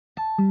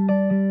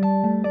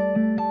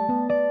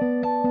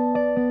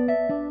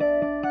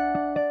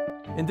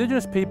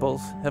Indigenous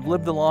peoples have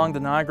lived along the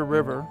Niagara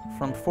River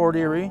from Fort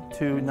Erie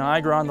to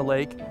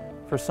Niagara-on-the-Lake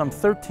for some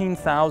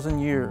 13,000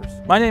 years.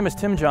 My name is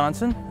Tim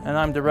Johnson, and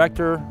I'm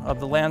Director of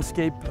the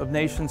Landscape of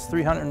Nations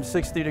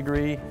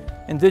 360-degree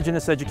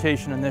Indigenous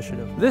Education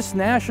Initiative. This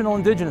National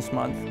Indigenous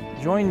Month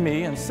joined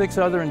me and 6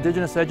 other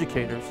Indigenous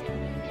educators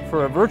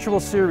for a virtual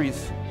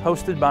series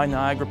hosted by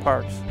Niagara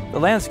Parks. The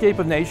Landscape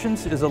of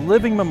Nations is a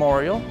living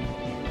memorial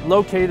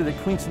located at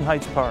Queenston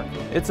Heights Park.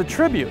 It's a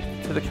tribute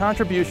to the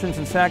contributions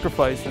and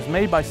sacrifices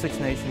made by 6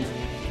 nations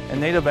and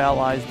Native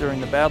allies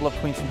during the Battle of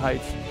Queenston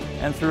Heights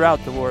and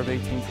throughout the War of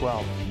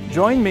 1812.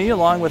 Join me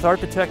along with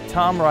architect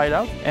Tom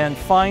Rideout and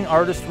fine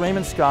artist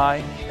Raymond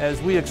Skye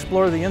as we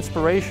explore the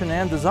inspiration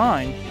and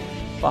design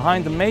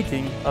behind the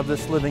making of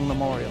this living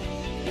memorial.